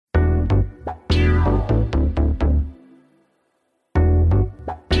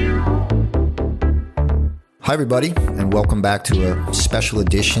Hi, everybody, and welcome back to a special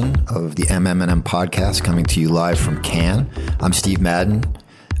edition of the MM&M podcast coming to you live from Cannes. I'm Steve Madden.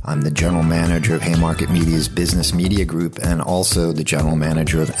 I'm the general manager of Haymarket Media's business media group and also the general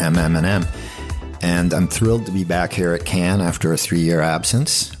manager of MM&M. And I'm thrilled to be back here at Cannes after a 3-year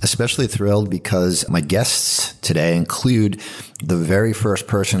absence, especially thrilled because my guests today include the very first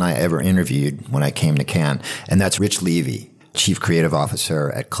person I ever interviewed when I came to Cannes, and that's Rich Levy, Chief Creative Officer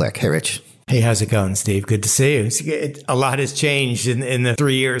at Klick. Hey, Rich. Hey, how's it going, Steve? Good to see you. A lot has changed in the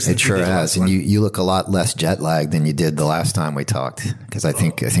 3 years. It sure has. And you look a lot less jet lagged than you did the last time we talked, because I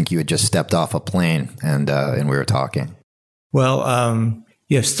think you had just stepped off a plane and we were talking. Well,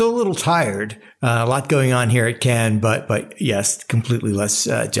 yeah, still a little tired. A lot going on here at Cannes, but yes, completely less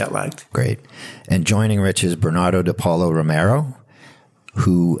jet lagged. Great. And joining Rich is Bernardo de Paulo Romero,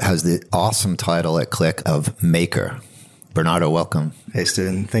 who has the awesome title at Klick of Maker. Bernardo, welcome. Hey,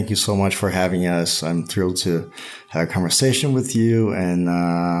 Steven. Thank you so much for having us. I'm thrilled to have a conversation with you. And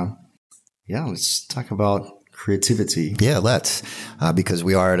let's talk about creativity. Yeah, let's, because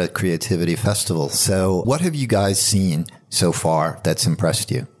we are at a creativity festival. So what have you guys seen so far that's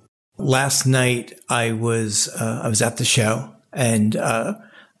impressed you? Last night, I was at the show, and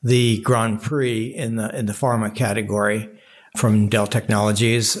the Grand Prix in the pharma category from Dell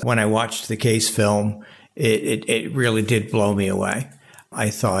Technologies. When I watched the case film, it really did blow me away. I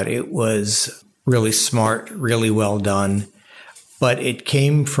thought it was really smart, really well done, but it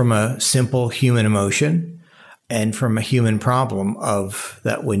came from a simple human emotion and from a human problem of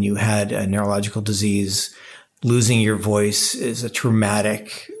that when you had a neurological disease, losing your voice is a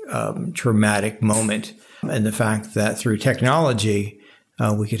traumatic moment. And the fact that through technology,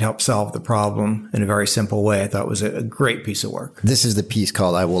 we could help solve the problem in a very simple way, I thought was a great piece of work. This is the piece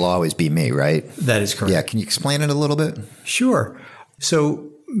called I Will Always Be Me, right? That is correct. Yeah. Can you explain it a little bit? Sure. So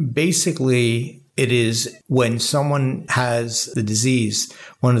basically, it is when someone has the disease,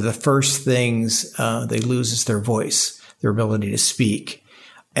 one of the first things they lose is their voice, their ability to speak.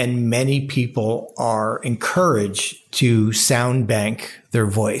 And many people are encouraged to sound bank their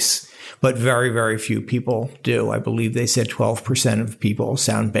voice. But very, very few people do. I believe they said 12% of people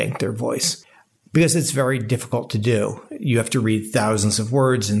sound bank their voice because it's very difficult to do. You have to read thousands of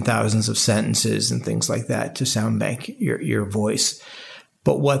words and thousands of sentences and things like that to sound bank your voice.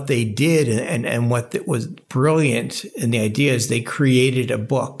 But what they did and what was brilliant in the idea is they created a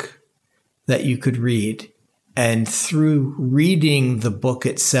book that you could read. And through reading the book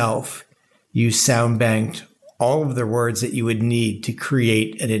itself, you sound banked all of the words that you would need to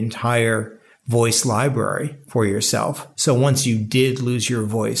create an entire voice library for yourself. So once you did lose your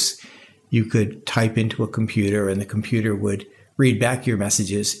voice, you could type into a computer and the computer would read back your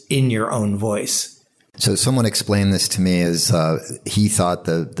messages in your own voice. So someone explained this to me as he thought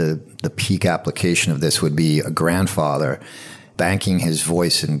the peak application of this would be a grandfather banking his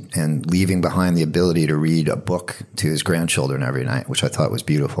voice and leaving behind the ability to read a book to his grandchildren every night, which I thought was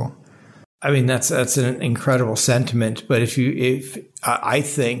beautiful. I mean, that's an incredible sentiment. But if I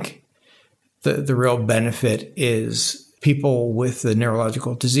think the real benefit is people with the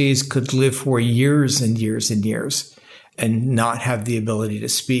neurological disease could live for years and years and years and not have the ability to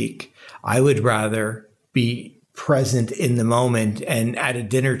speak. I would rather be present in the moment and at a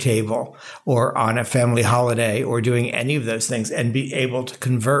dinner table or on a family holiday or doing any of those things and be able to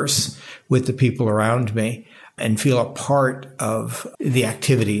converse with the people around me and feel a part of the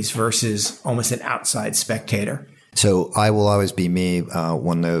activities versus almost an outside spectator. So I Will Always Be Me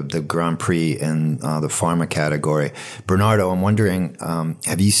won the Grand Prix in the pharma category. Bernardo, I'm wondering,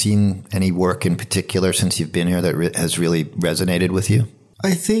 have you seen any work in particular since you've been here that has really resonated with you?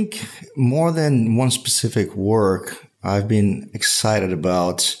 I think more than one specific work, I've been excited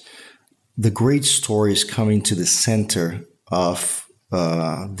about the great stories coming to the center of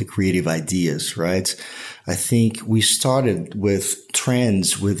the creative ideas, right? I think we started with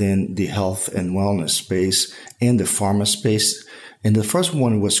trends within the health and wellness space and the pharma space. And the first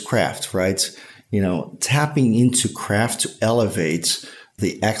one was craft, right? Tapping into craft to elevate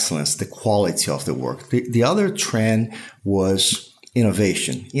the excellence, the quality of the work. The other trend was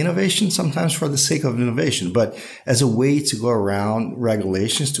innovation. Innovation sometimes for the sake of innovation, but as a way to go around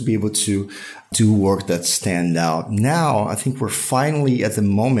regulations to be able to do work that stand out. Now, I think we're finally at the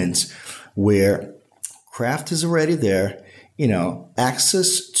moment where craft is already there,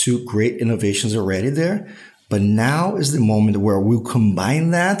 access to great innovations already there, but now is the moment where we'll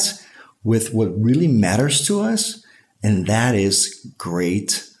combine that with what really matters to us, and that is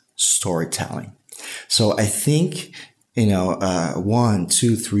great storytelling. So I think 1,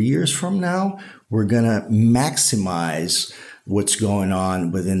 2, 3 years from now, we're going to maximize what's going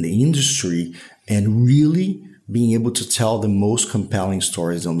on within the industry and really being able to tell the most compelling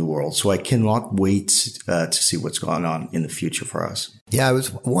stories in the world. So I cannot wait to see what's going on in the future for us. Yeah, I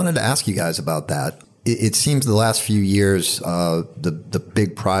wanted to ask you guys about that. It seems the last few years, the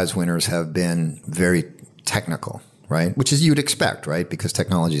big prize winners have been very technical, right? Which is you'd expect, right? Because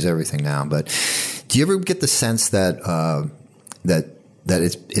technology is everything now. But do you ever get the sense that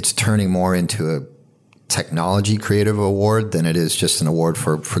it's turning more into a technology creative award than it is just an award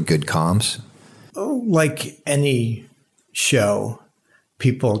for good comms? Oh, like any show,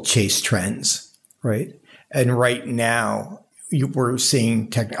 people chase trends, right? And right now, we're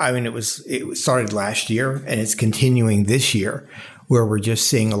seeing it started last year and it's continuing this year, where we're just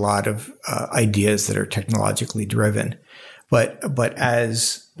seeing a lot of ideas that are technologically driven. But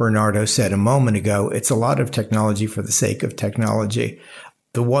as Bernardo said a moment ago, it's a lot of technology for the sake of technology.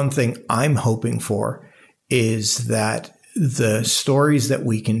 The one thing I'm hoping for is that the stories that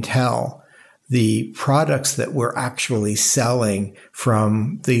we can tell, the products that we're actually selling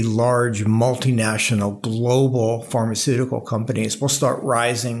from the large multinational global pharmaceutical companies will start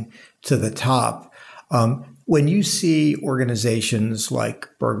rising to the top. When you see organizations like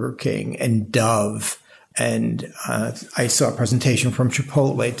Burger King and Dove, and I saw a presentation from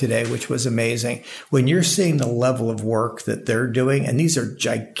Chipotle today, which was amazing. When you're seeing the level of work that they're doing, and these are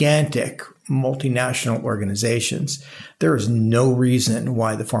gigantic multinational organizations, there is no reason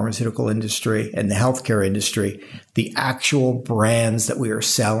why the pharmaceutical industry and the healthcare industry, the actual brands that we are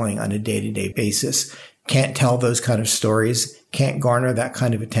selling on a day-to-day basis, can't tell those kind of stories, can't garner that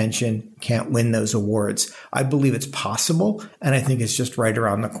kind of attention, can't win those awards. I believe it's possible, and I think it's just right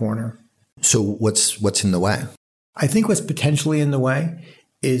around the corner. So what's in the way? I think what's potentially in the way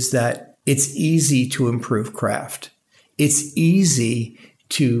is that it's easy to improve craft. It's easy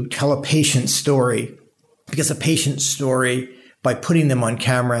to tell a patient's story, because a patient's story, by putting them on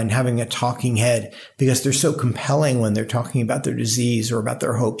camera and having a talking head, because they're so compelling when they're talking about their disease or about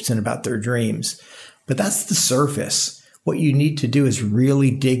their hopes and about their dreams. But that's the surface. What you need to do is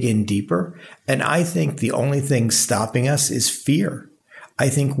really dig in deeper. And I think the only thing stopping us is fear. I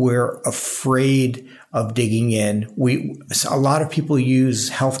think we're afraid of digging in. A lot of people use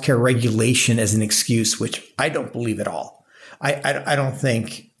healthcare regulation as an excuse, which I don't believe at all. I don't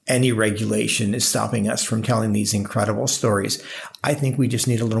think any regulation is stopping us from telling these incredible stories. I think we just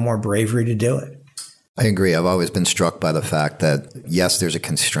need a little more bravery to do it. I agree. I've always been struck by the fact that, yes, there's a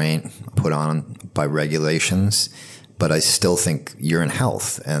constraint put on by regulations, but I still think you're in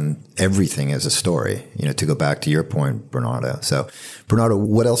health and everything is a story, to go back to your point, Bernardo. So, Bernardo,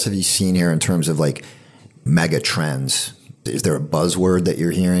 what else have you seen here in terms of like mega trends? Is there a buzzword that you're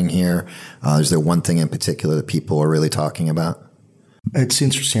hearing here? Is there one thing in particular that people are really talking about? It's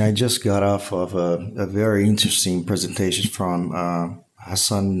interesting. I just got off of a very interesting presentation from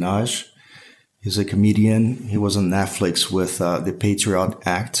Hassan Minhaj. He's a comedian. He was on Netflix with the Patriot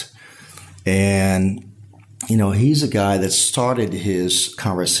Act. And he's a guy that started his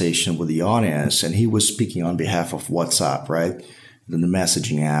conversation with the audience, and he was speaking on behalf of WhatsApp, right? The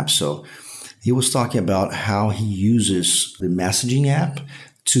messaging app. So he was talking about how he uses the messaging app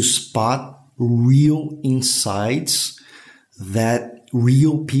to spot real insights that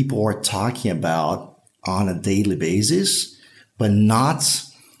real people are talking about on a daily basis, but not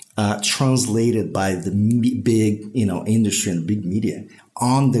translated by the big, industry and big media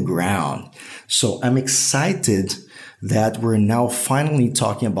on the ground. So I'm excited that we're now finally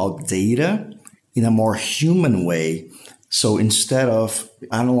talking about data in a more human way. So instead of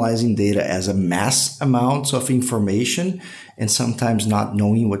analyzing data as a mass amount of information and sometimes not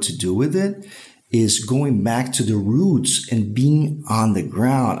knowing what to do with it, is going back to the roots and being on the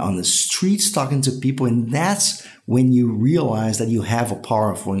ground, on the streets, talking to people. And that's when you realize that you have a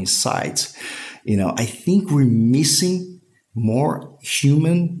powerful insight. I think we're missing more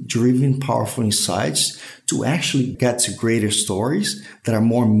human-driven, powerful insights to actually get to greater stories that are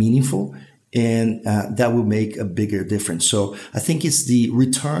more meaningful, and that will make a bigger difference. So I think it's the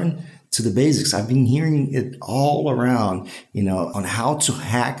return to the basics. I've been hearing it all around, on how to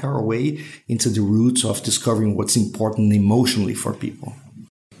hack our way into the roots of discovering what's important emotionally for people.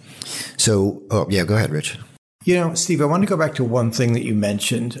 So, go ahead, Rich. Steve, I want to go back to one thing that you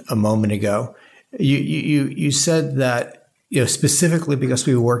mentioned a moment ago. You said that, specifically because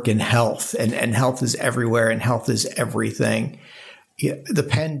we work in health and health is everywhere and health is everything. The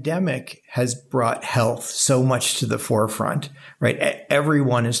pandemic has brought health so much to the forefront, right?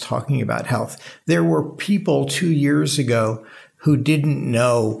 Everyone is talking about health. There were people 2 years ago who didn't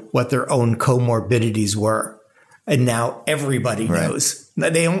know what their own comorbidities were. And now everybody knows.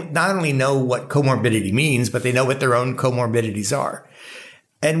 They not only know what comorbidity means, but they know what their own comorbidities are.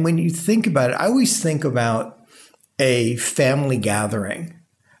 And when you think about it, I always think about a family gathering,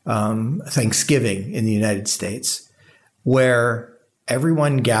 Thanksgiving in the United States, where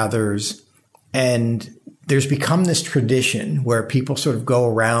everyone gathers and there's become this tradition where people sort of go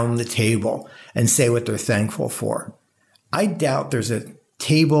around the table and say what they're thankful for. I doubt there's a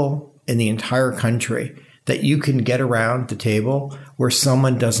table in the entire country that you can get around the table where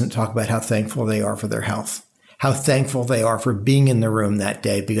someone doesn't talk about how thankful they are for their health, how thankful they are for being in the room that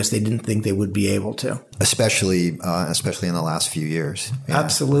day because they didn't think they would be able to. Especially in the last few years. Yeah.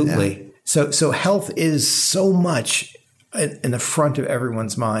 Absolutely. Yeah. So health is so much in the front of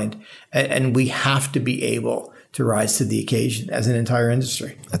everyone's mind, and we have to be able to rise to the occasion as an entire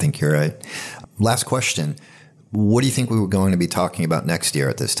industry. I think you're right. Last question. What do you think we were going to be talking about next year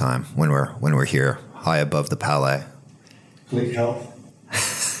at this time when we're here high above the Palais? Klick health.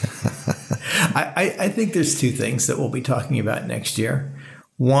 I think there's two things that we'll be talking about next year.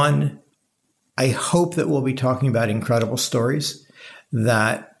 One, I hope that we'll be talking about incredible stories,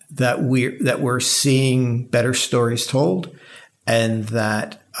 that we're seeing better stories told, and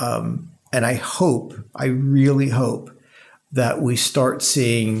that and I really hope that we start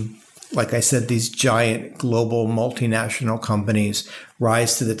seeing, like I said, these giant global multinational companies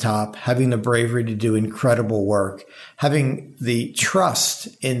rise to the top, having the bravery to do incredible work, having the trust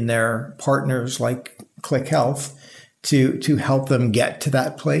in their partners like Klick Health to help them get to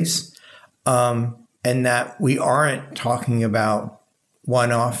that place, and that we aren't talking about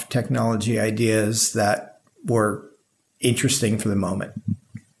one-off technology ideas that were interesting for the moment.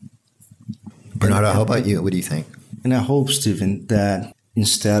 Bernardo, how about you? What do you think? And I hope, Stephen, that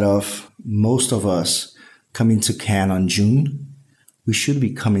instead of most of us coming to Cannes on June, we should be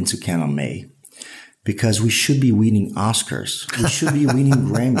coming to Cannes on May, because we should be winning Oscars. We should be winning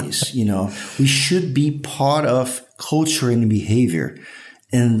Grammys. We should be part of culture and behavior.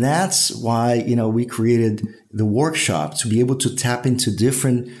 And that's why, we created the workshop, to be able to tap into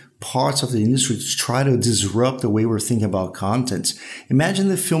different parts of the industry to try to disrupt the way we're thinking about content. Imagine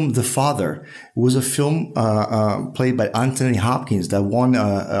the film The Father. It was a film played by Anthony Hopkins that won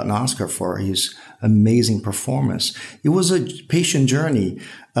an Oscar for his amazing performance. It was a patient journey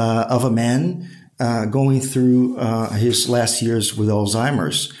of a man going through his last years with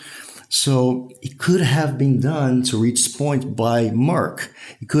Alzheimer's. So it could have been done, to reach point, by Merck.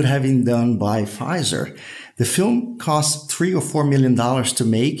 It could have been done by Pfizer. The film cost $3 or $4 million to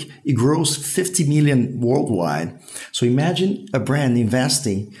make. It grossed $50 million worldwide. So imagine a brand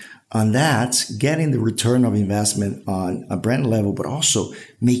investing on that, getting the return of investment on a brand level, but also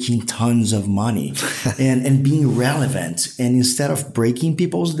making tons of money and being relevant. And instead of breaking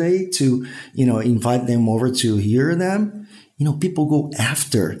people's day to, invite them over to hear them, people go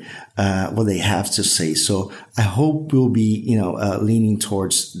after what they have to say. So I hope we'll be, leaning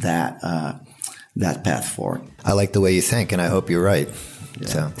towards that path forward. I like the way you think, and I hope you're right. Yeah.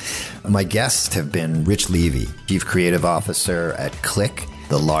 So, my guests have been Rich Levy, Chief Creative Officer at Klick,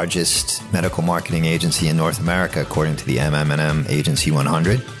 the largest medical marketing agency in North America, according to the MM&M Agency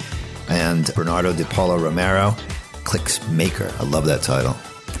 100, and Bernardo de Paula Romero, Klick's maker. I love that title.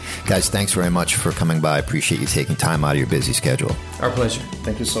 Guys, thanks very much for coming by. I appreciate you taking time out of your busy schedule. Our pleasure.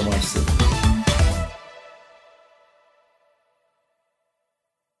 Thank you so much, Steve.